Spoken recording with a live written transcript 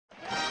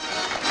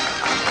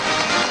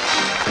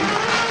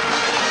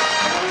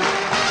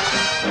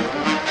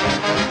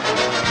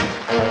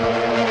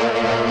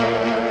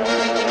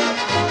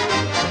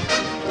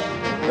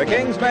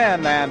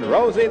men and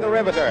Rosie the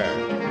Riveter.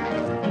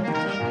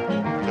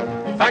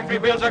 Factory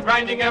wheels are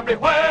grinding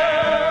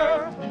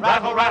everywhere.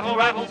 Rattle, rattle,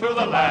 rattle through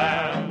the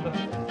land.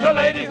 The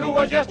lady who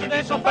was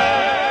yesterday so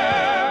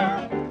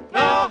fair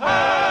now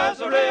has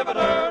a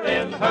riveter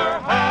in her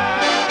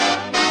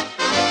hand.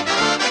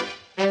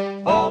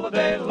 All the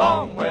day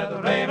long,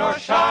 whether rain or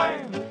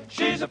shine,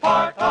 she's a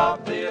part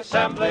of the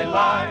assembly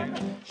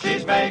line.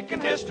 She's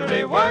making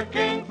history,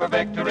 working for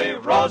victory.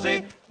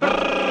 Rosie,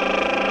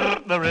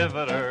 the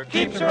riveter,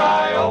 keeps her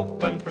eye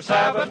open for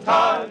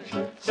sabotage,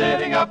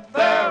 sitting up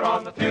there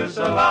on the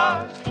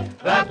fuselage.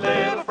 That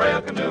little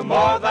frail can do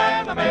more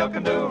than a male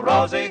can do.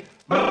 Rosie,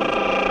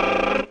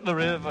 the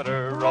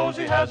riveter.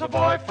 Rosie has a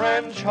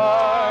boyfriend,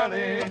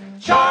 Charlie.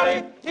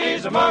 Charlie,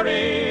 he's a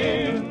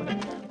Marine.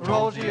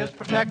 Rosie is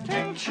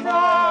protecting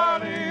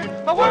Charlie,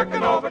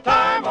 working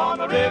overtime on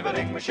the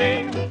riveting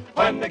machine.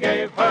 When they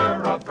gave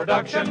her a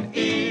production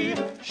E,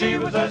 she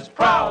was as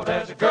proud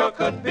as a girl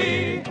could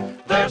be.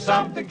 There's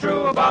something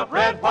true about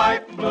red,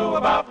 white, and blue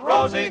about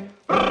Rosie,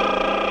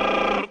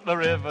 the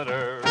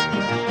riveter.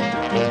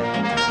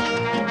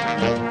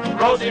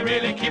 Rosie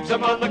really keeps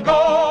them on the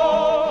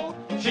go.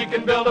 She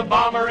can build a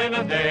bomber in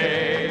a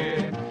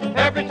day.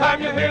 Every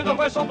time you hear the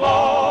whistle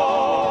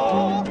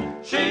blow,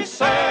 she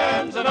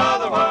sends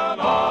another one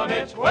on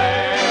its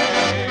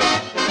way.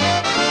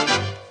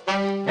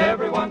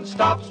 Everyone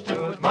stops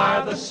to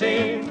admire the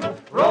scene.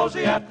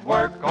 Rosie at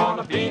work on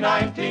a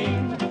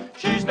B-19.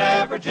 She's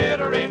never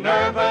jittery,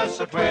 nervous,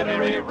 or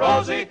twittery.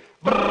 Rosie,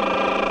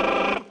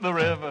 the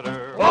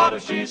riveter. What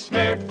if she's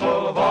smeared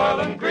full of oil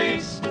and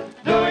grease,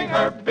 doing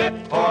her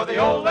bit for the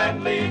old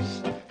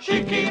Lend-Lease?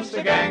 She keeps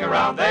the gang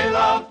around, they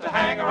love to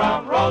hang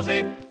around.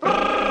 Rosie,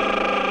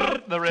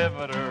 the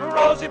riveter.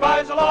 Rosie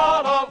buys a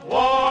lot of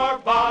war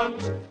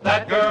bonds.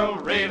 That girl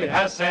really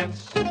has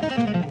sense.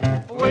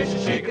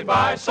 Wishes she could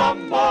buy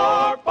some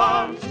more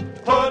bonds,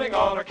 putting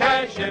all her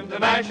cash into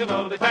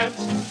national defense.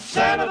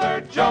 Senator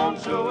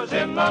Jones, who was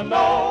in the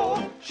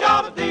know,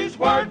 shouted these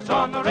words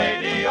on the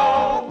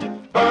radio.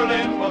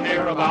 Berlin will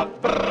hear about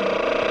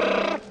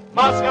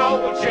Moscow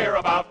will cheer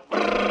about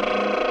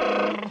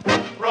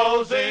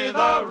Rosie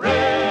the Riveter.